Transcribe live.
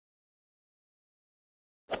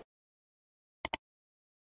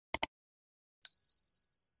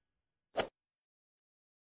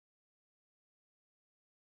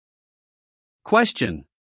Question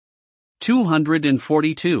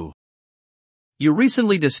 242. You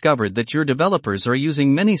recently discovered that your developers are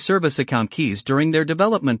using many service account keys during their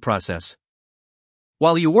development process.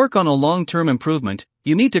 While you work on a long-term improvement,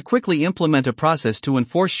 you need to quickly implement a process to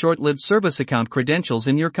enforce short-lived service account credentials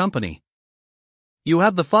in your company. You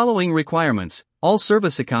have the following requirements. All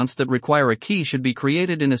service accounts that require a key should be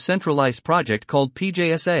created in a centralized project called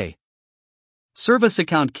PJSA. Service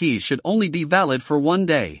account keys should only be valid for 1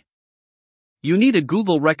 day. You need a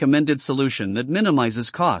Google recommended solution that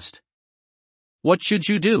minimizes cost. What should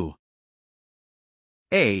you do?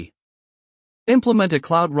 A. Implement a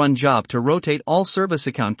cloud run job to rotate all service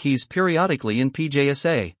account keys periodically in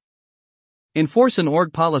PJSA. Enforce an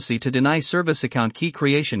org policy to deny service account key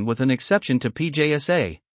creation with an exception to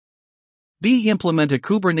PJSA. B. Implement a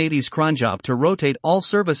Kubernetes CronJob to rotate all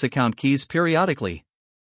service account keys periodically.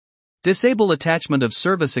 Disable attachment of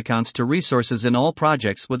service accounts to resources in all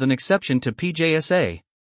projects with an exception to PJSA.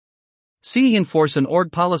 C. Enforce an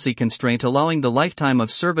org policy constraint allowing the lifetime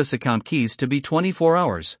of service account keys to be 24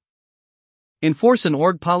 hours. Enforce an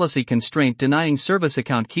org policy constraint denying service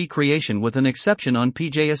account key creation with an exception on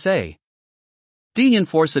PJSA. D.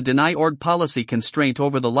 Enforce a deny org policy constraint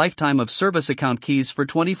over the lifetime of service account keys for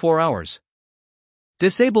 24 hours.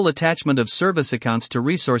 Disable attachment of service accounts to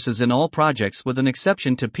resources in all projects with an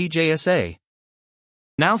exception to PJSA.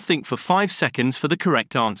 Now think for 5 seconds for the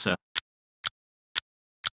correct answer.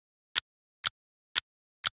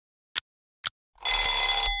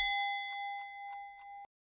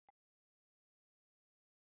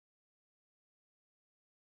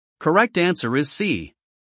 Correct answer is C.